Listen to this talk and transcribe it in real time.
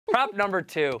Prop number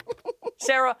 2.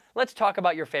 Sarah, let's talk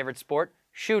about your favorite sport,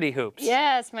 shooty hoops.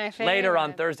 Yes, my favorite. Later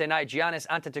on Thursday night, Giannis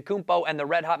Antetokounmpo and the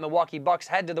red-hot Milwaukee Bucks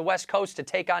head to the West Coast to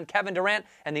take on Kevin Durant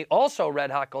and the also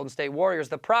red-hot Golden State Warriors.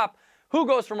 The prop, who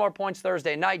goes for more points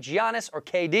Thursday night, Giannis or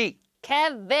KD?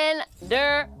 Kevin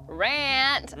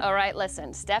Durant. All right,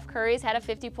 listen. Steph Curry's had a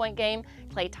 50-point game.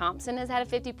 Klay Thompson has had a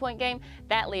 50-point game.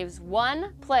 That leaves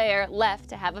one player left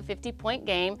to have a 50-point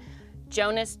game,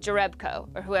 Jonas Jerebko,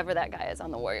 or whoever that guy is on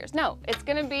the Warriors. No, it's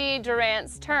going to be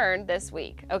Durant's turn this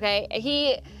week, okay?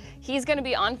 He's going to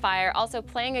be on fire. Also,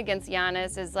 playing against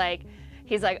Giannis is like,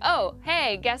 he's like, oh,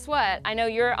 hey, guess what? I know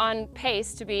you're on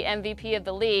pace to be MVP of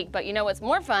the league, but you know what's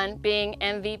more fun? Being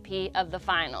MVP of the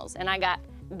finals. And I got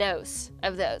dose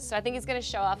of those. So I think he's going to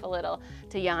show off a little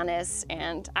to Giannis,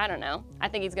 and I don't know. I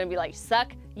think he's going to be like,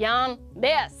 suck Jan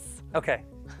this. Okay.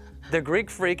 The Greek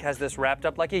Freak has this wrapped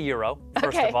up like a euro,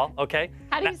 first of all, okay?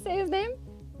 How do you say his name?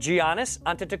 Giannis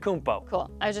Antetokounmpo.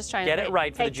 Cool. I was just trying to get it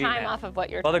right for the G-man. Take time off of what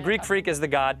you're Well, trying the Greek to Freak is the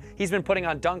god. He's been putting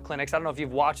on dunk clinics. I don't know if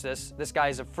you've watched this. This guy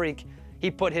is a freak. He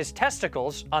put his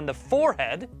testicles on the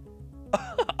forehead,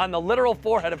 on the literal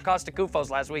forehead of Kostakouphos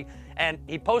last week, and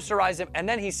he posterized him, and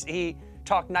then he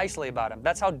talked nicely about him.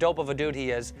 That's how dope of a dude he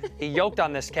is. He yoked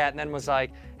on this cat and then was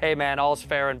like, hey man, all's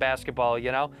fair in basketball,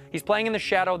 you know? He's playing in the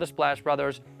shadow of the Splash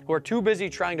Brothers, who are too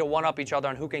busy trying to one-up each other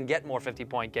on who can get more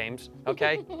 50-point games,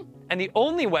 okay? And the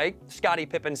only way, Scottie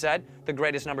Pippen said, the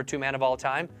greatest number 2 man of all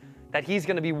time, that he's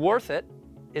gonna be worth it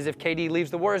is if KD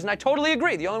leaves the Warriors, and I totally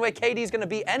agree. The only way KD is gonna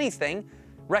be anything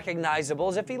recognizable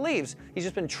is if he leaves. He's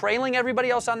just been trailing everybody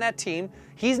else on that team.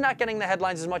 He's not getting the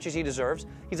headlines as much as he deserves.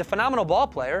 He's a phenomenal ball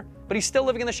player, but he's still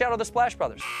living in the shadow of the Splash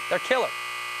Brothers. They're killer.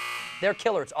 They're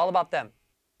killer. It's all about them.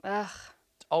 Ugh.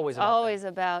 It's always about always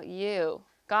them. about you.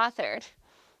 Gothard.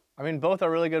 I mean, both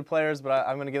are really good players, but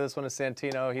I'm going to give this one to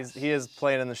Santino. He is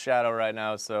playing in the shadow right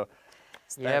now, so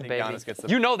yeah, baby. Giannis gets the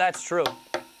you know that's true.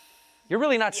 You're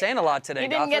really not saying a lot today, You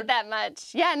didn't Gothard. get that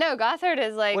much. Yeah, no, Gothard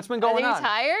is like, what's been going on?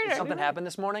 Tired? Did something happen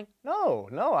this morning? No,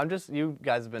 I'm just, you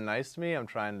guys have been nice to me. I'm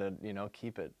trying to, you know,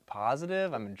 keep it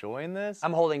positive. I'm enjoying this.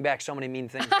 I'm holding back so many mean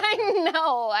things. I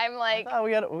know. I'm like.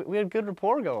 We had good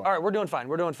rapport going. All right, we're doing fine.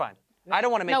 We're doing fine. I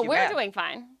don't want to make you mad. No, we're doing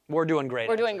fine. We're doing great.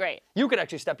 We're doing great. You could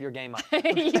actually step your game up.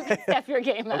 You can step your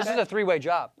game up. This is a 3-way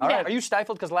job. All right. Are you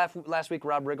stifled because last week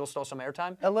Rob Riggle stole some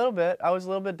airtime? A little bit. I was a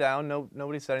little bit down.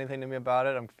 Nobody said anything to me about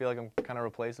it. I feel like I'm kind of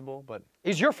replaceable, but.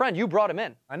 He's your friend. You brought him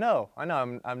in. I know.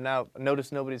 I'm now.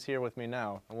 Notice nobody's here with me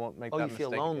now. I won't make that mistake. Oh, you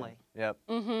feel lonely. Again. Yep.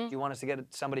 Mm-hmm. Do you want us to get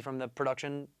somebody from the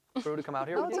production crew to come out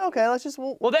here? No, it's okay. Let's just.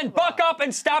 Well, then buck up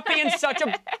and stop being such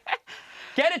a.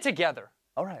 Get it together.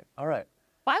 All right.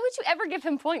 Why would you ever give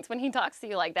him points when he talks to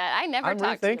you like that? I never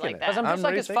talk to you like that. Because I'm just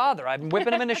like his father. I'm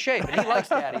whipping him into shape. And he likes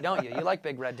daddy, don't you? You like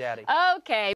Big Red Daddy. Okay.